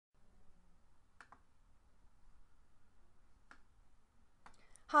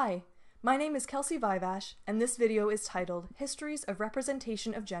Hi, my name is Kelsy Vivash, and this video is titled Histories of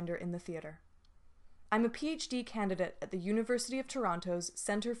Representation of Gender in the Theatre. I'm a PhD candidate at the University of Toronto's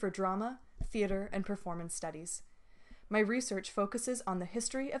Centre for Drama, Theatre and Performance Studies. My research focuses on the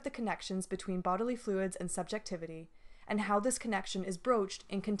history of the connections between bodily fluids and subjectivity, and how this connection is broached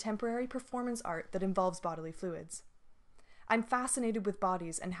in contemporary performance art that involves bodily fluids. I'm fascinated with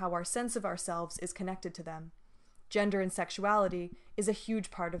bodies and how our sense of ourselves is connected to them. Gender and sexuality is a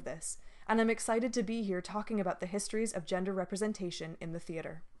huge part of this, and I'm excited to be here talking about the histories of gender representation in the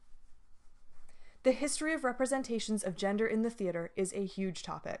theatre. The history of representations of gender in the theatre is a huge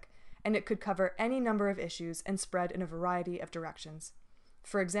topic, and it could cover any number of issues and spread in a variety of directions.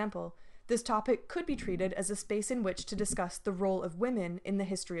 For example, this topic could be treated as a space in which to discuss the role of women in the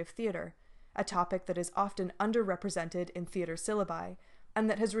history of theatre, a topic that is often underrepresented in theatre syllabi, and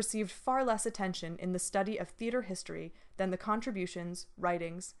that has received far less attention in the study of theatre history than the contributions,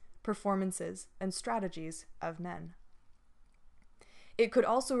 writings, performances, and strategies of men. It could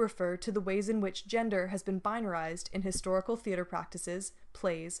also refer to the ways in which gender has been binarized in historical theatre practices,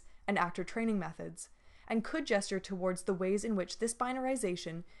 plays, and actor training methods, and could gesture towards the ways in which this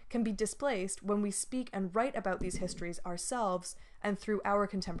binarization can be displaced when we speak and write about these histories ourselves and through our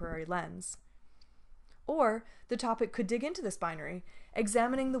contemporary lens. Or the topic could dig into this binary,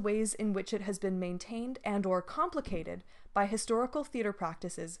 examining the ways in which it has been maintained and/or complicated by historical theatre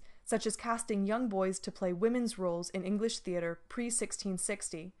practices such as casting young boys to play women's roles in English theatre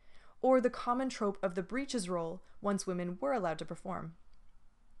pre-1660, or the common trope of the breeches role once women were allowed to perform.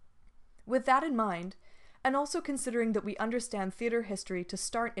 With that in mind, and also considering that we understand theatre history to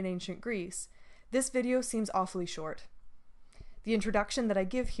start in ancient Greece, this video seems awfully short. The introduction that I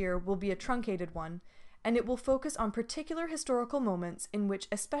give here will be a truncated one, and it will focus on particular historical moments in which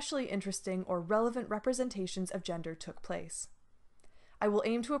especially interesting or relevant representations of gender took place. I will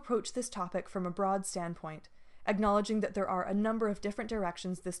aim to approach this topic from a broad standpoint, acknowledging that there are a number of different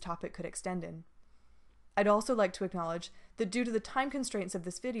directions this topic could extend in. I'd also like to acknowledge that due to the time constraints of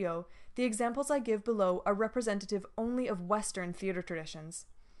this video, the examples I give below are representative only of Western theatre traditions.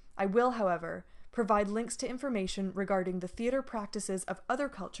 I will, however, provide links to information regarding the theatre practices of other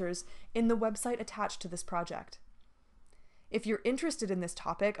cultures in the website attached to this project. If you're interested in this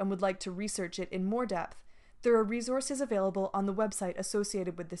topic and would like to research it in more depth, there are resources available on the website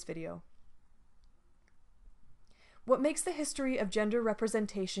associated with this video. What makes the history of gender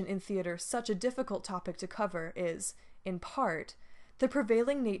representation in theatre such a difficult topic to cover is, in part, the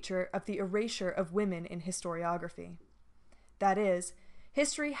prevailing nature of the erasure of women in historiography. That is,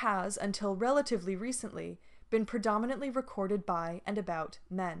 history has, until relatively recently, been predominantly recorded by and about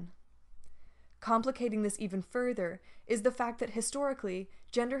men. Complicating this even further is the fact that historically,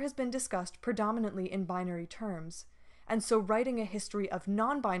 gender has been discussed predominantly in binary terms, and so writing a history of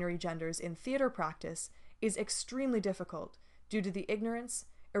non-binary genders in theatre practice is extremely difficult due to the ignorance,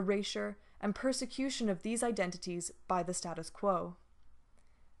 erasure, and persecution of these identities by the status quo.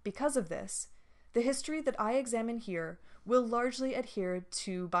 Because of this, the history that I examine here will largely adhere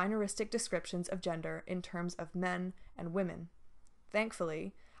to binaristic descriptions of gender in terms of men and women.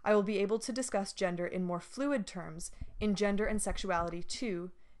 Thankfully, I will be able to discuss gender in more fluid terms in Gender and Sexuality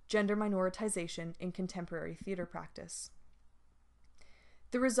 2, Gender Minoritization in Contemporary Theatre Practice.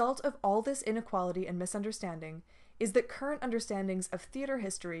 The result of all this inequality and misunderstanding is that current understandings of theatre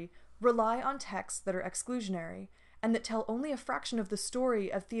history rely on texts that are exclusionary and that tell only a fraction of the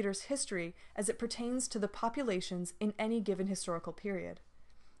story of theatre's history as it pertains to the populations in any given historical period.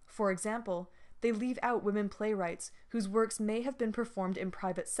 For example, they leave out women playwrights whose works may have been performed in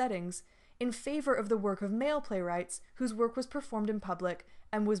private settings in favor of the work of male playwrights whose work was performed in public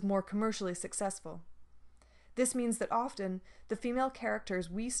and was more commercially successful. This means that often the female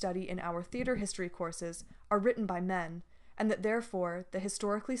characters we study in our theatre history courses are written by men, and that therefore the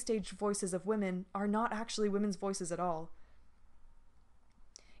historically staged voices of women are not actually women's voices at all.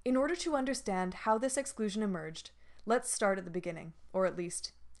 In order to understand how this exclusion emerged, let's start at the beginning, or at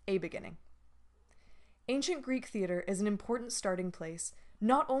least a beginning. Ancient Greek theatre is an important starting place,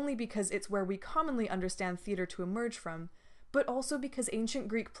 not only because it's where we commonly understand theatre to emerge from, but also because ancient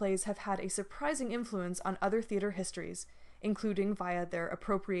Greek plays have had a surprising influence on other theatre histories, including via their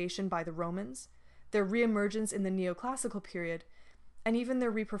appropriation by the Romans, their re-emergence in the neoclassical period, and even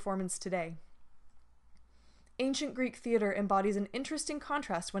their reperformance today. Ancient Greek theatre embodies an interesting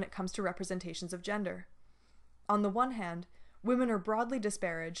contrast when it comes to representations of gender. On the one hand, women are broadly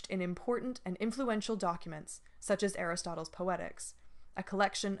disparaged in important and influential documents, such as Aristotle's Poetics, a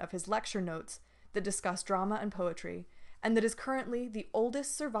collection of his lecture notes that discuss drama and poetry, and that is currently the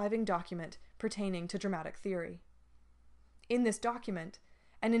oldest surviving document pertaining to dramatic theory. In this document,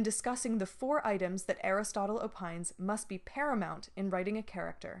 and in discussing the 4 items that Aristotle opines must be paramount in writing a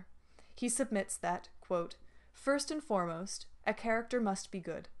character. He submits that, quote, "First and foremost, a character must be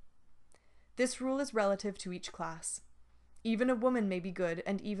good. This rule is relative to each class. Even a woman may be good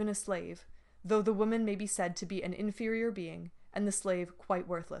and even a slave, though the woman may be said to be an inferior being and the slave quite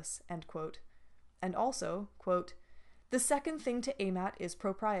worthless," end quote. And also, quote, "The second thing to aim at is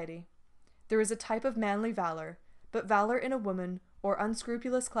propriety. There is a type of manly valor, but valor in a woman or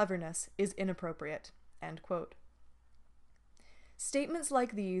unscrupulous cleverness is inappropriate," end quote. Statements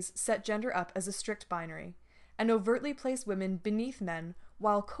like these set gender up as a strict binary, and overtly place women beneath men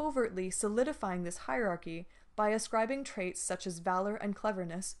while covertly solidifying this hierarchy by ascribing traits such as valor and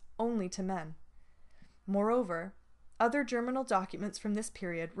cleverness only to men. Moreover, other germinal documents from this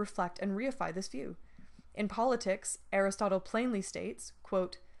period reflect and reify this view. In politics, Aristotle plainly states,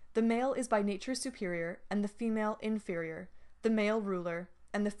 quote, "The male is by nature superior and the female inferior, the male ruler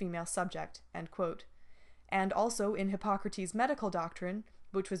and the female subject," end quote. And also in Hippocrates' medical doctrine,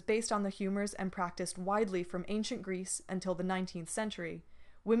 which was based on the humors and practiced widely from ancient Greece until the 19th century,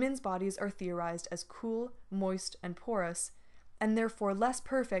 women's bodies are theorized as cool, moist, and porous, and therefore less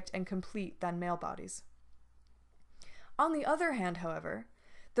perfect and complete than male bodies. On the other hand, however,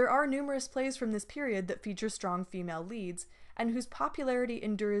 there are numerous plays from this period that feature strong female leads, and whose popularity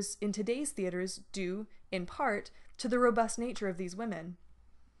endures in today's theaters due, in part, to the robust nature of these women.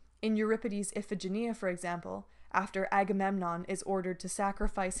 In Euripides' Iphigenia, for example, after Agamemnon is ordered to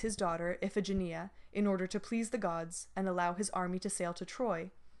sacrifice his daughter Iphigenia in order to please the gods and allow his army to sail to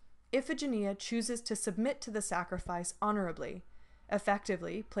Troy, Iphigenia chooses to submit to the sacrifice honorably,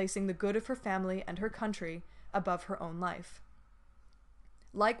 effectively placing the good of her family and her country above her own life.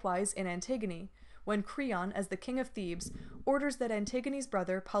 Likewise, in Antigone, when Creon, as the king of Thebes, orders that Antigone's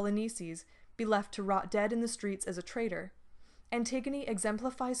brother Polynices be left to rot dead in the streets as a traitor, Antigone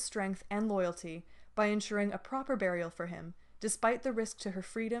exemplifies strength and loyalty by ensuring a proper burial for him, despite the risk to her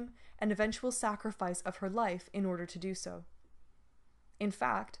freedom and eventual sacrifice of her life in order to do so. In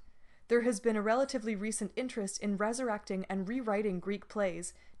fact, there has been a relatively recent interest in resurrecting and rewriting Greek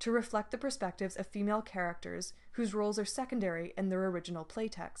plays to reflect the perspectives of female characters whose roles are secondary in their original play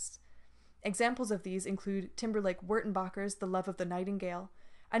texts. Examples of these include Timberlake Wertenbacher's The Love of the Nightingale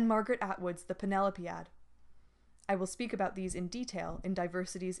and Margaret Atwood's The Penelopiad. I will speak about these in detail in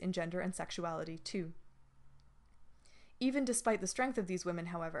Diversities in Gender and Sexuality too. Even despite the strength of these women,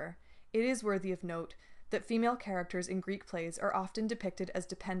 however, it is worthy of note that female characters in Greek plays are often depicted as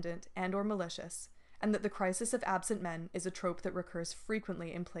dependent and/or malicious, and that the crisis of absent men is a trope that recurs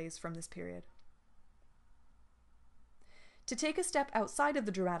frequently in plays from this period. To take a step outside of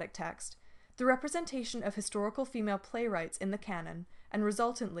the dramatic text, the representation of historical female playwrights in the canon, and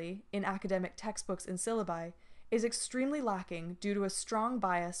resultantly in academic textbooks and syllabi, is extremely lacking due to a strong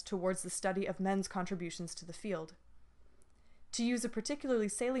bias towards the study of men's contributions to the field. To use a particularly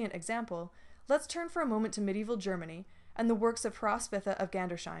salient example, let's turn for a moment to medieval Germany and the works of Hroswitha of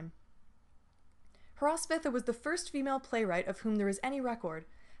Gandersheim. Hroswitha was the first female playwright of whom there is any record.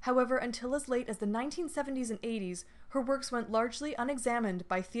 However, until as late as the 1970s and 80s, her works went largely unexamined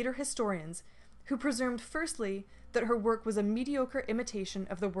by theater historians, who presumed firstly that her work was a mediocre imitation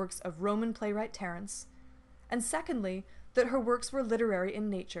of the works of Roman playwright Terence, and secondly, that her works were literary in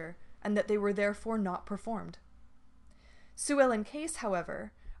nature, and that they were therefore not performed. Sue Ellen Case,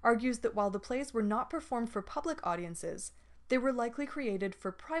 however, argues that while the plays were not performed for public audiences, they were likely created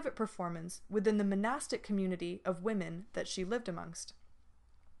for private performance within the monastic community of women that she lived amongst.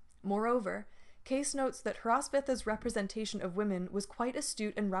 Moreover, Case notes that Hroswitha's representation of women was quite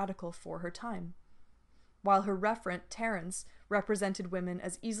astute and radical for her time. While her referent, Terence, represented women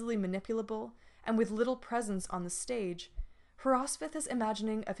as easily manipulable and with little presence on the stage, Hroswitha's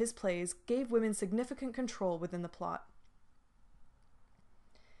imagining of his plays gave women significant control within the plot.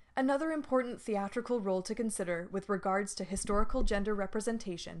 Another important theatrical role to consider with regards to historical gender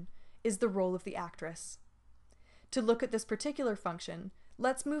representation is the role of the actress. To look at this particular function,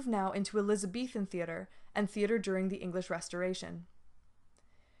 let's move now into Elizabethan theatre and theatre during the English Restoration.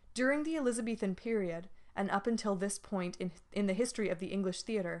 During the Elizabethan period, and up until this point in the history of the English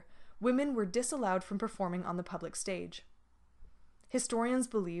theatre, women were disallowed from performing on the public stage. Historians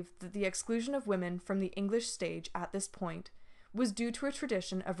believe that the exclusion of women from the English stage at this point was due to a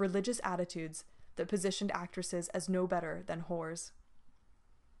tradition of religious attitudes that positioned actresses as no better than whores.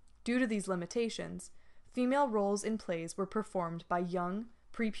 Due to these limitations, female roles in plays were performed by young,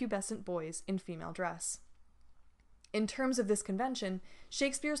 prepubescent boys in female dress. In terms of this convention,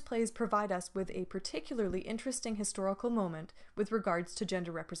 Shakespeare's plays provide us with a particularly interesting historical moment with regards to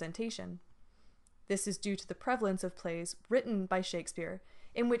gender representation. This is due to the prevalence of plays written by Shakespeare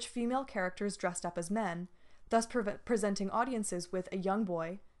in which female characters dressed up as men, thus presenting audiences with a young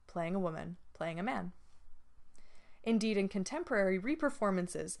boy playing a woman playing a man. Indeed, in contemporary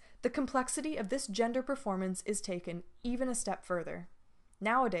reperformances, the complexity of this gender performance is taken even a step further.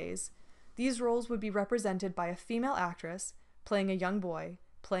 Nowadays, these roles would be represented by a female actress playing a young boy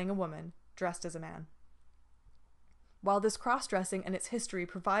playing a woman dressed as a man. While this cross-dressing and its history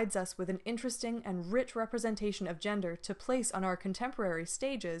provides us with an interesting and rich representation of gender to place on our contemporary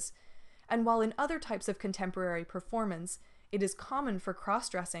stages, and while in other types of contemporary performance, it is common for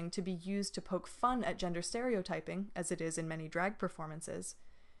cross-dressing to be used to poke fun at gender stereotyping, as it is in many drag performances,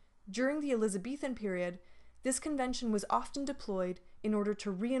 during the Elizabethan period, this convention was often deployed in order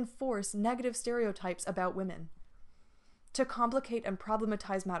to reinforce negative stereotypes about women. To complicate and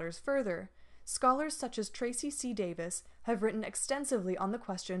problematize matters further, scholars such as Tracy C. Davis have written extensively on the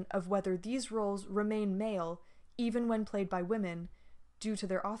question of whether these roles remain male even when played by women due to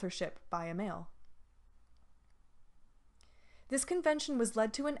their authorship by a male. This convention was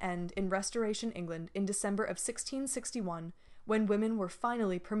led to an end in Restoration England in December of 1661, when women were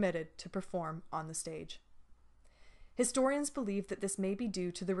finally permitted to perform on the stage. Historians believe that this may be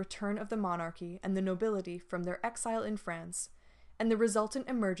due to the return of the monarchy and the nobility from their exile in France, and the resultant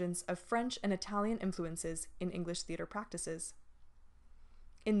emergence of French and Italian influences in English theatre practices.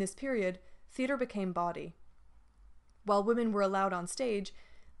 In this period, theatre became bawdy. While women were allowed on stage,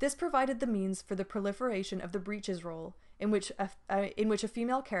 this provided the means for the proliferation of the breeches role, in which a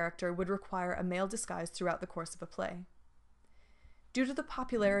female character would require a male disguise throughout the course of a play. Due to the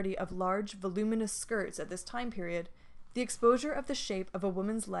popularity of large, voluminous skirts at this time period, the exposure of the shape of a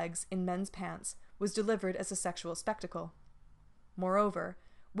woman's legs in men's pants was delivered as a sexual spectacle. Moreover,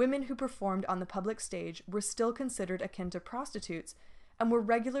 women who performed on the public stage were still considered akin to prostitutes and were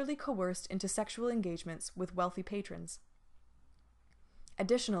regularly coerced into sexual engagements with wealthy patrons.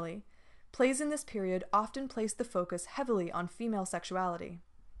 Additionally, plays in this period often placed the focus heavily on female sexuality.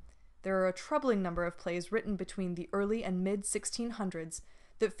 There are a troubling number of plays written between the early and mid-1600s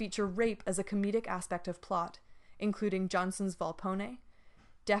that feature rape as a comedic aspect of plot, including Johnson's Volpone,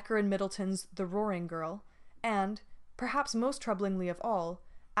 Dekker and Middleton's The Roaring Girl, and, perhaps most troublingly of all,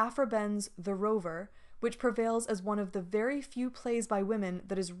 Aphra Behn's The Rover, which prevails as one of the very few plays by women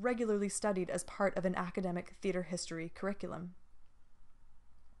that is regularly studied as part of an academic theatre history curriculum.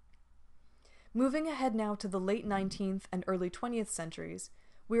 Moving ahead now to the late 19th and early 20th centuries,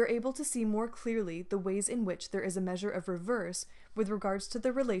 we are able to see more clearly the ways in which there is a measure of reverse with regards to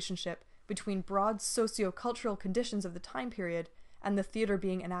the relationship between broad socio-cultural conditions of the time period and the theatre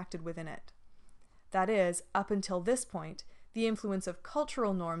being enacted within it. That is, up until this point, the influence of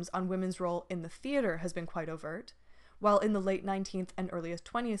cultural norms on women's role in the theatre has been quite overt, while in the late 19th and earliest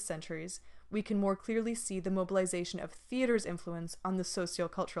 20th centuries, we can more clearly see the mobilization of theatre's influence on the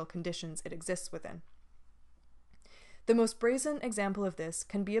socio-cultural conditions it exists within. The most brazen example of this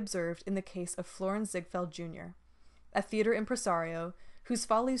can be observed in the case of Florenz Ziegfeld Jr., a theatre impresario whose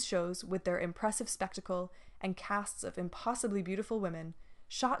Follies shows, with their impressive spectacle and casts of impossibly beautiful women,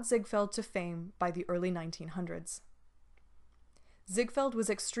 shot Ziegfeld to fame by the early 1900s. Ziegfeld was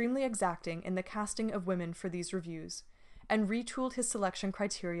extremely exacting in the casting of women for these revues, and retooled his selection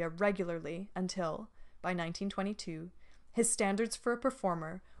criteria regularly until, by 1922, his standards for a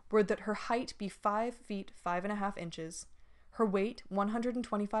performer were that her height be 5 feet 5.5 inches, her weight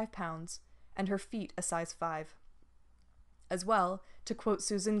 125 pounds, and her feet a size 5. As well, to quote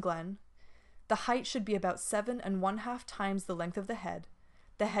Susan Glenn, the height should be about 7.5 times the length of the head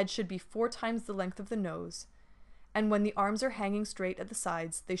should be 4 times the length of the nose, and when the arms are hanging straight at the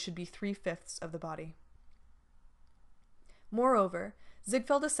sides, they should be 3/5 of the body. Moreover,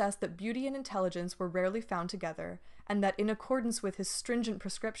 Ziegfeld assessed that beauty and intelligence were rarely found together, and that in accordance with his stringent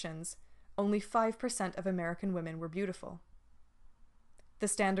prescriptions, only 5% of American women were beautiful. The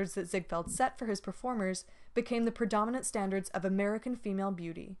standards that Ziegfeld set for his performers became the predominant standards of American female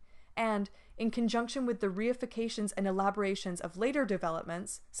beauty, and, in conjunction with the reifications and elaborations of later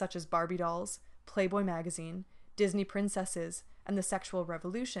developments, such as Barbie dolls, Playboy magazine, Disney princesses, and the sexual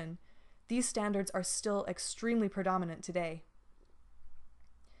revolution, these standards are still extremely predominant today.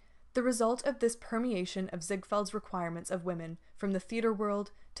 The result of this permeation of Ziegfeld's requirements of women from the theatre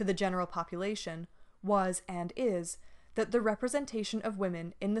world to the general population was, and is, that the representation of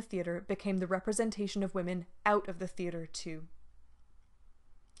women in the theatre became the representation of women out of the theatre too.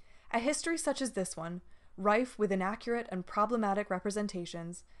 A history such as this one, rife with inaccurate and problematic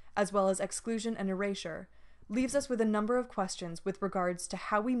representations, as well as exclusion and erasure, leaves us with a number of questions with regards to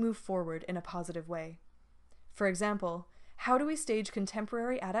how we move forward in a positive way. For example, How do we stage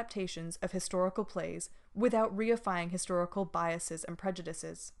contemporary adaptations of historical plays without reifying historical biases and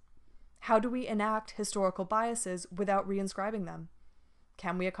prejudices? How do we enact historical biases without reinscribing them?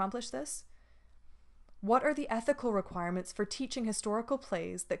 Can we accomplish this? What are the ethical requirements for teaching historical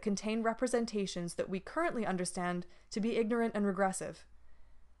plays that contain representations that we currently understand to be ignorant and regressive?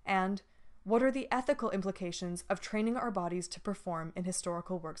 And what are the ethical implications of training our bodies to perform in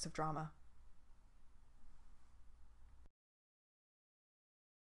historical works of drama?